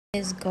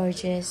Is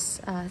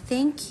gorgeous.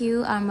 Thank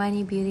you,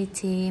 Armani Beauty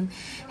Team.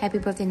 Happy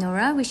birthday,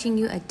 Nora. Wishing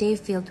you a day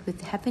filled with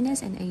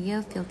happiness and a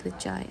year filled with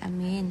joy.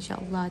 Amen.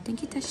 Inshallah.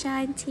 Thank you,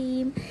 Tasha and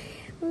team.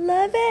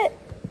 Love it.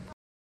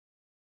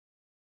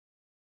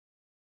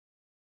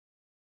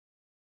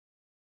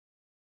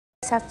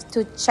 Have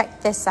to check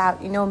this out.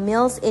 You know,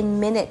 Meals in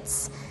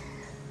Minutes.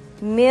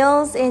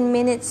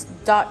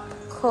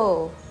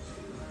 Mealsinminutes.co.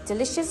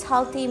 Delicious,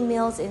 healthy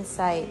meals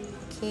inside.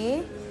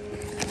 Okay.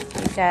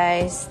 You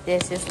guys,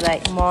 this is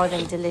like more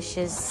than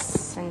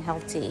delicious and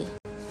healthy.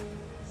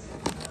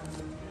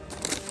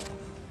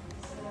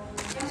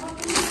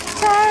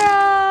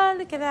 Ta-da!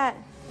 Look at that.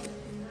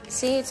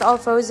 See, it's all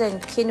frozen.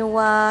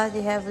 Quinoa,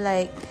 they have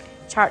like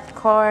charred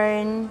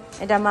corn,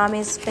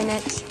 edamame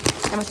spinach,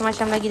 and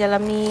macam-macam lagi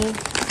dalam ni.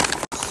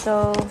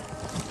 So,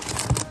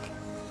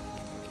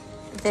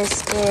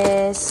 this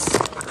is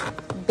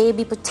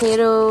baby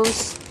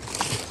potatoes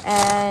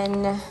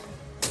and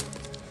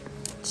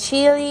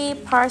chili,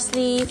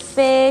 parsley,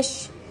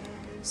 fish.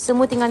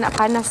 Semua tinggal nak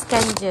panaskan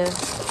je.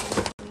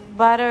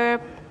 Butter,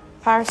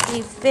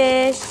 parsley,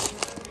 fish,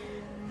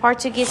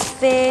 Portuguese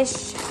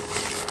fish,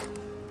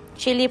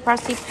 chili,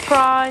 parsley,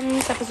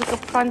 prawns. Siapa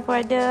suka prawn pun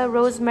ada.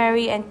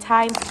 Rosemary and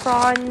thyme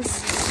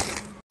prawns.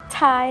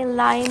 Thai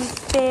lime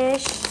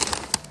fish.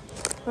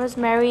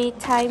 Rosemary,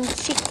 thyme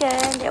chicken.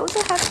 They also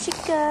have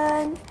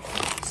chicken.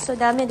 So,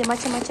 dalamnya ada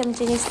macam-macam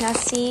jenis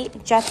nasi.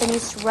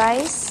 Japanese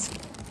rice.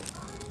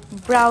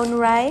 Brown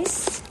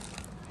rice,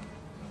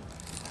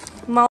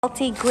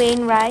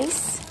 multi-grain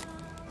rice,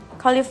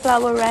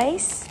 cauliflower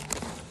rice,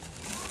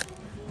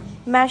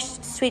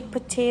 mashed sweet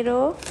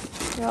potato,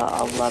 ya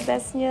Allah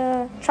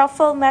bestnya,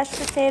 truffle mashed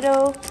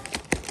potato,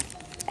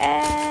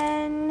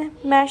 and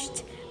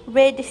mashed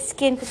red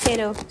skin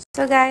potato.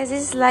 So guys,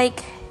 this is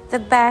like the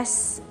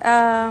best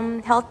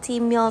healthy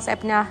meals I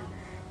pernah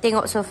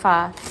tengok so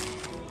far.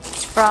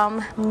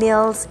 From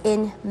Meals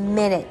in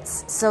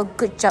Minutes. So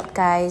good job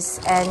guys,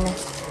 and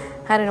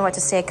I don't know what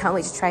to say. I can't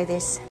wait to try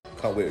this.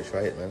 Can't wait to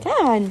try it, man.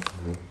 Can.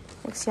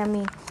 Looks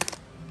yummy.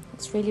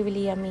 It's really,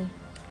 really yummy.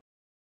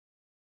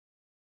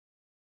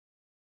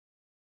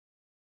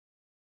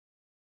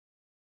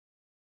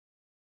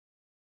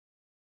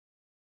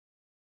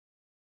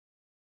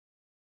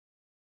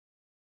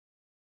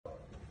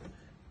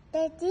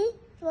 Daddy,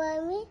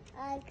 mommy,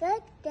 I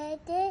got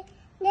Daddy,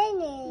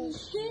 Nene.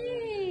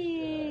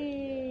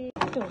 Yay!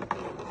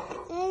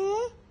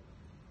 Nene,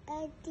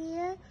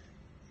 Adia.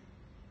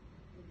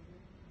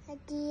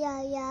 Adia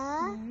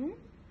ya.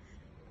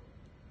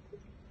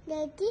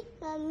 Daddy,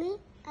 mommy,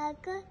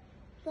 Aga,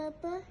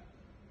 Papa,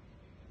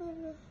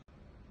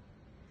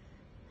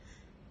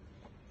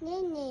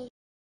 Nene.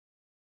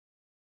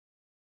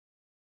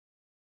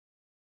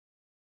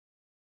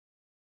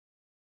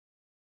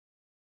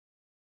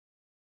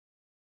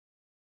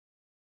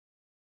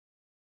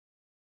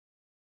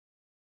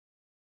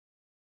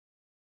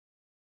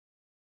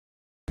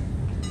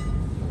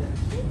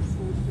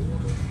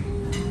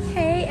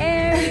 Hey,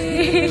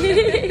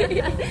 Ari.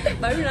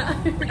 Baru nak.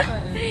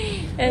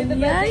 And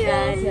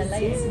Yaya. Yang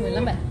lain semua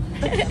lambat.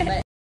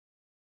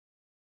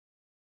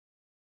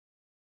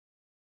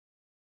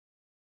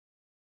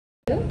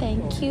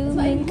 Thank you,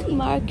 Mink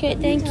Market.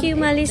 Thank you,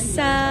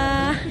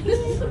 Melissa.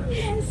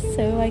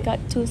 So I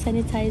got 2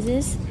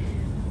 sanitizers.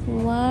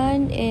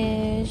 One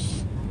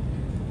is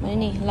mana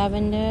ni?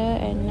 Lavender,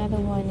 and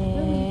another one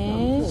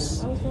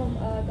is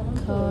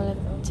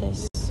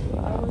eucalyptus.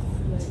 Wow.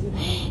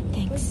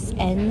 Thanks,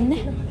 and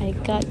I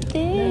got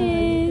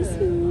this.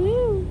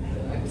 Woo.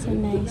 So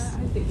nice.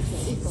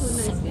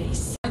 So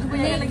nice.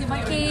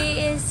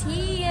 Nikki is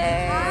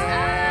here.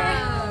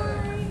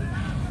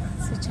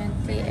 So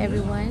cantik,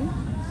 everyone.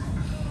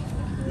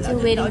 Still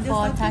waiting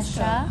for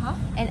Tasha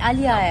and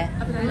Alia.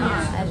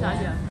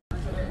 Alia.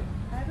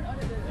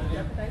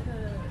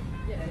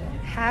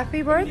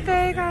 Happy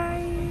birthday,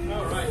 guys.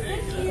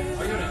 Thank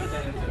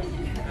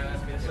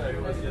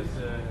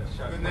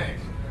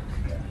you.